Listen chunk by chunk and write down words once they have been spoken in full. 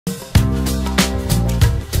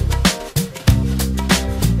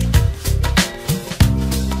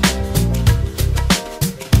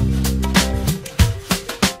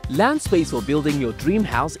Land space for building your dream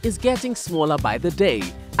house is getting smaller by the day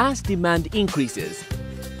as demand increases.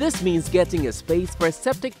 This means getting a space for a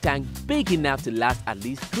septic tank big enough to last at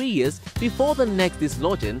least 3 years before the next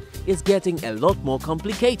dislodging is getting a lot more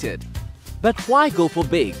complicated. But why go for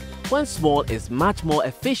big when small is much more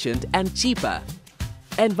efficient and cheaper?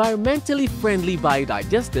 Environmentally friendly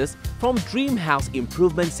biodigesters from DreamHouse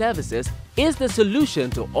Improvement Services is the solution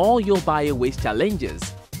to all your bio-waste challenges.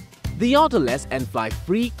 The odorless and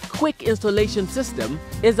fly-free quick installation system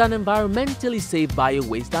is an environmentally safe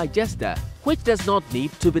bio-waste digester which does not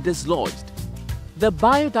need to be dislodged. The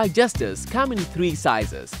biodigesters come in 3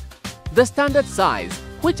 sizes. The standard size,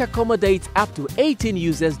 which accommodates up to 18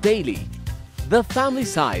 users daily. The family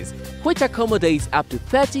size, which accommodates up to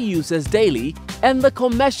 30 users daily, and the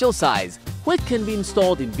commercial size, which can be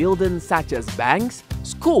installed in buildings such as banks,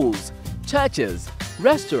 schools, churches,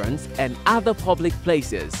 restaurants, and other public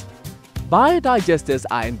places. Biodigesters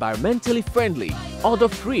are environmentally friendly,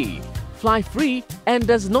 odor-free, fly-free, and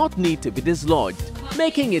does not need to be dislodged,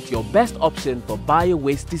 making it your best option for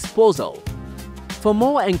bio-waste disposal. For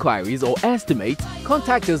more enquiries or estimates,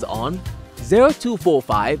 contact us on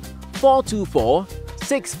 0245 424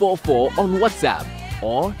 644 on WhatsApp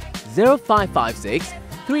or 0556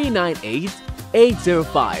 398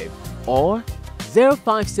 805 or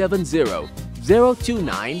 0570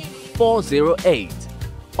 029 408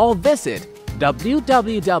 or visit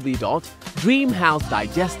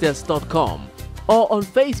www.dreamhousedigesters.com or on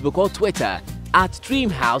Facebook or Twitter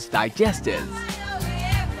 @DreamHouseDigesters.